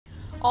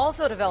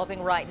Also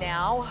developing right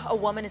now, a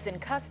woman is in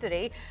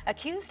custody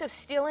accused of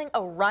stealing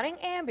a running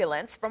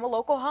ambulance from a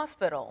local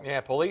hospital.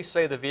 Yeah, police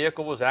say the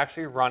vehicle was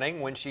actually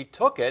running when she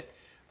took it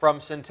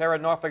from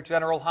Norfolk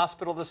General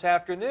Hospital this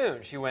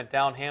afternoon. She went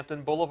down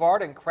Hampton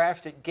Boulevard and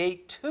crashed at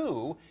Gate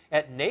 2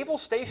 at Naval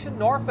Station,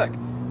 Norfolk.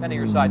 10 of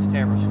your side's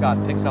Tamara Scott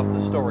picks up the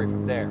story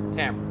from there.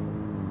 Tamara.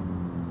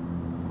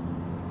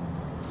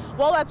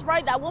 Well, that's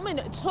right. That woman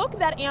took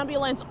that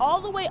ambulance all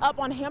the way up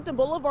on Hampton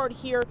Boulevard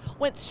here,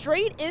 went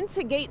straight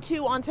into Gate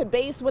 2 onto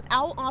base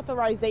without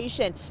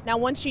authorization. Now,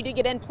 once she did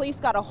get in, police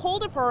got a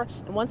hold of her,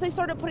 and once they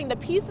started putting the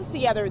pieces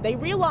together, they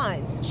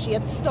realized she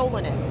had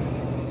stolen it.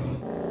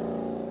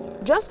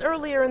 Just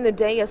earlier in the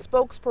day, a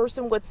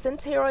spokesperson with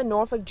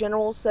Norfolk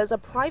General says a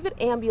private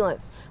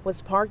ambulance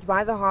was parked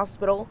by the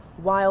hospital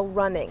while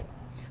running.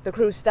 The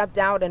crew stepped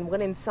out and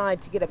went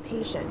inside to get a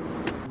patient.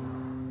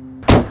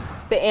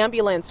 The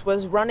ambulance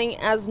was running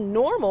as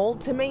normal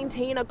to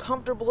maintain a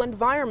comfortable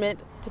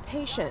environment to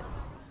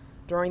patients.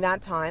 During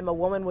that time, a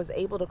woman was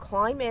able to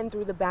climb in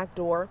through the back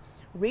door,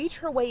 reach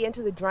her way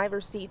into the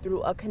driver's seat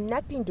through a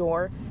connecting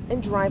door,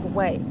 and drive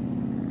away.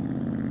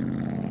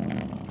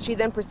 She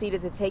then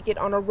proceeded to take it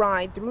on a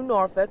ride through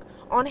Norfolk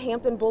on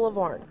Hampton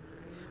Boulevard.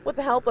 With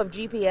the help of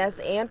GPS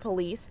and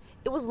police,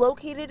 it was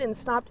located and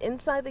stopped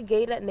inside the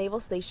gate at Naval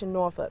Station,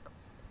 Norfolk.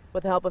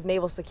 With the help of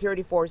naval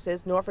security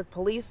forces, Norfolk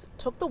police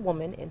took the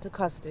woman into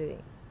custody.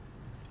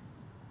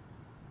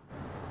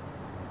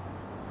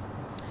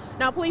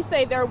 Now, police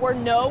say there were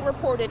no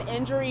reported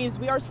injuries.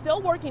 We are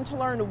still working to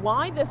learn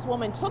why this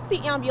woman took the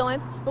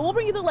ambulance, but we'll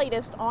bring you the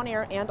latest on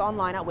air and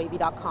online at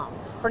WAVY.com.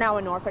 For now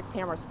in Norfolk,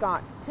 Tamara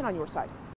Scott, 10 on your side.